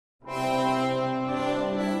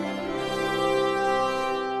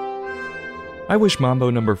I wish Mambo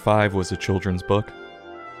Number 5 was a children's book.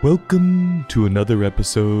 Welcome to another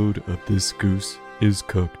episode of This Goose is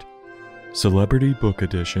Cooked, Celebrity Book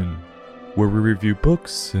Edition, where we review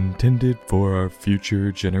books intended for our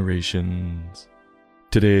future generations.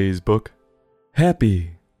 Today's book,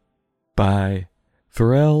 Happy, by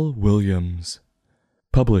Pharrell Williams,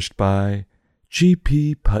 published by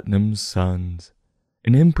G.P. Putnam's Sons,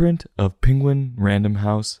 an imprint of Penguin Random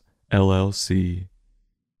House, LLC.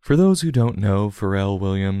 For those who don't know Pharrell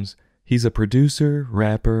Williams, he's a producer,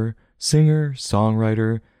 rapper, singer,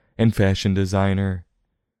 songwriter, and fashion designer.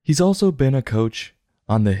 He's also been a coach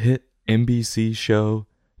on the hit NBC show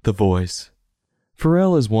The Voice.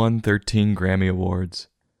 Pharrell has won 13 Grammy Awards.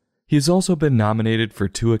 He has also been nominated for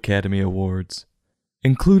 2 Academy Awards,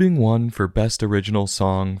 including one for Best Original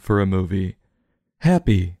Song for a Movie,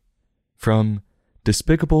 Happy, from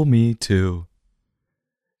Despicable Me 2.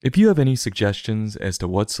 If you have any suggestions as to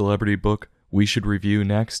what celebrity book we should review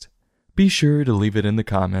next, be sure to leave it in the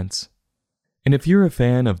comments. And if you're a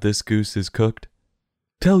fan of This Goose is Cooked,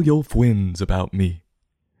 tell your friends about me.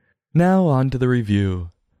 Now on to the review.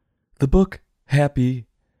 The book, Happy,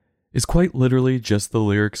 is quite literally just the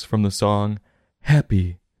lyrics from the song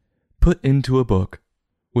Happy, put into a book,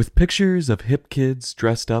 with pictures of hip kids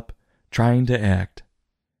dressed up, trying to act.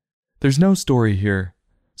 There's no story here,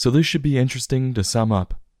 so this should be interesting to sum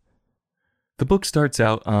up. The book starts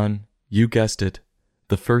out on, you guessed it,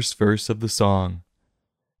 the first verse of the song,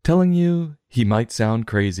 telling you he might sound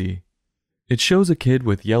crazy. It shows a kid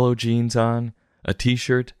with yellow jeans on, a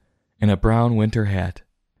t-shirt, and a brown winter hat.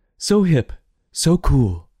 So hip, so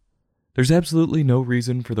cool. There's absolutely no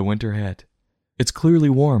reason for the winter hat. It's clearly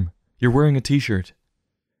warm. You're wearing a t-shirt.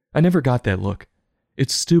 I never got that look.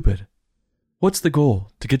 It's stupid. What's the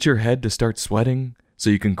goal? To get your head to start sweating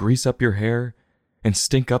so you can grease up your hair and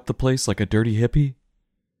stink up the place like a dirty hippie?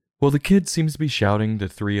 Well, the kid seems to be shouting to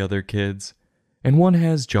 3 other kids, and one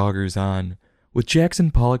has joggers on, with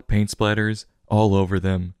Jackson Pollock paint splatters all over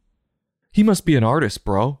them. He must be an artist,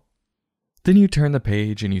 bro. Then you turn the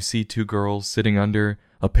page and you see 2 girls sitting under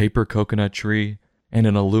a paper coconut tree and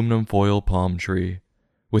an aluminum foil palm tree,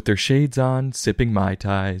 with their shades on, sipping Mai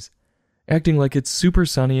Tais, acting like it's super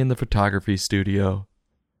sunny in the photography studio.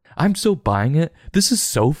 I'm so buying it. This is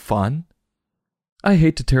so fun. I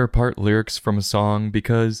hate to tear apart lyrics from a song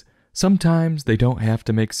because sometimes they don't have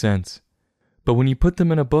to make sense. But when you put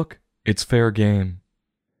them in a book, it's fair game.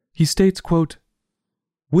 He states, quote,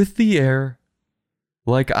 with the air,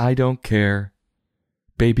 like I don't care,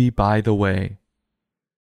 baby by the way.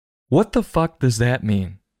 What the fuck does that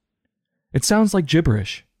mean? It sounds like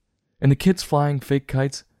gibberish, and the kids flying fake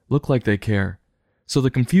kites look like they care, so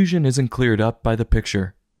the confusion isn't cleared up by the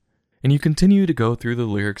picture. And you continue to go through the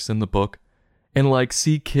lyrics in the book and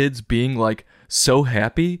see kids being so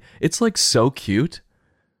happy. It's so cute.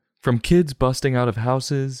 From kids busting out of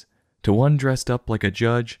houses, to one dressed up like a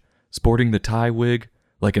judge, sporting the tie wig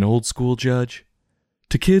like an old school judge,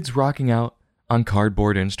 to kids rocking out on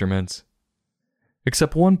cardboard instruments.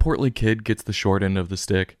 Except one portly kid gets the short end of the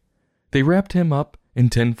stick. They wrapped him up in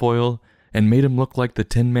tinfoil and made him look like the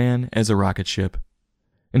Tin Man as a rocket ship.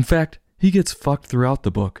 In fact, he gets fucked throughout the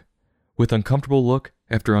book, with uncomfortable look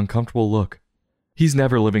after uncomfortable look. He's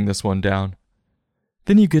never living this one down.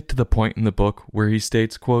 Then you get to the point in the book where he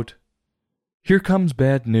states, quote, here comes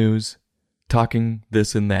bad news, talking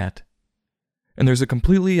this and that. And there's a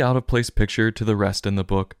completely out-of-place picture to the rest in the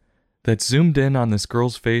book that's zoomed in on this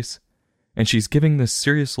girl's face, and she's giving this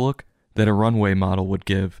serious look that a runway model would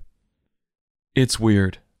give. It's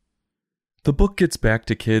weird. The book gets back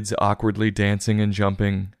to kids awkwardly dancing and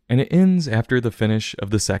jumping, and it ends after the finish of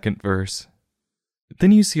the second verse.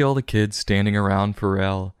 Then you see all the kids standing around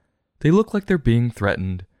Pharrell. They look like they're being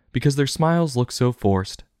threatened because their smiles look so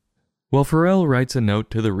forced. While Pharrell writes a note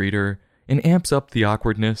to the reader and amps up the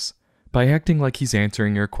awkwardness by acting like he's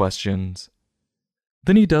answering your questions.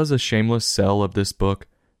 Then he does a shameless sell of this book,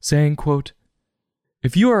 saying, quote,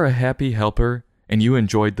 if you are a happy helper and you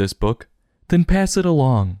enjoyed this book, then pass it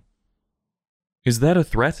along. Is that a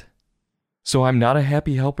threat? So I'm not a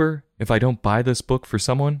happy helper if I don't buy this book for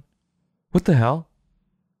someone? What the hell?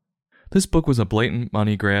 This book was a blatant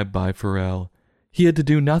money grab by Pharrell. He had to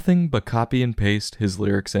do nothing but copy and paste his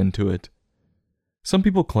lyrics into it. Some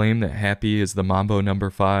people claim that Happy is the Mambo Number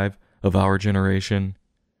 5 of our generation.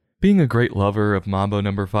 Being a great lover of Mambo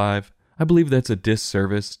Number 5, I believe that's a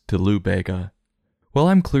disservice to Lou Bega. While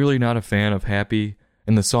I'm clearly not a fan of Happy,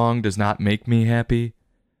 and the song does not make me happy,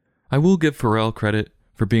 I will give Pharrell credit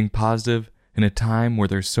for being positive in a time where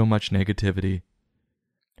there's so much negativity.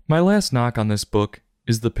 My last knock on this book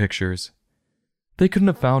is the pictures. They couldn't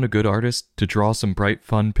have found a good artist to draw some bright,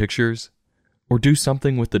 fun pictures. Or do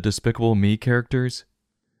something with the Despicable Me characters?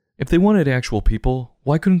 If they wanted actual people,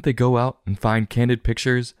 why couldn't they go out and find candid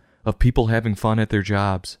pictures of people having fun at their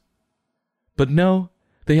jobs? But no,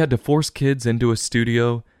 they had to force kids into a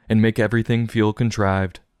studio and make everything feel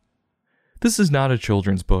contrived. This is not a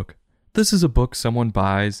children's book. This is a book someone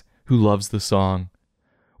buys who loves the song,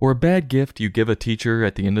 or a bad gift you give a teacher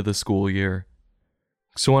at the end of the school year.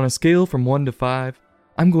 So on a scale from 1 to 5,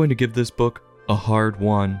 I'm going to give this book a hard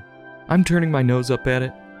 1. I'm turning my nose up at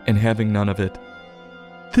it and having none of it.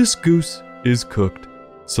 This Goose is Cooked,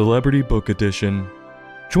 Celebrity Book Edition.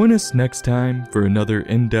 Join us next time for another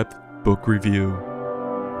in-depth book review.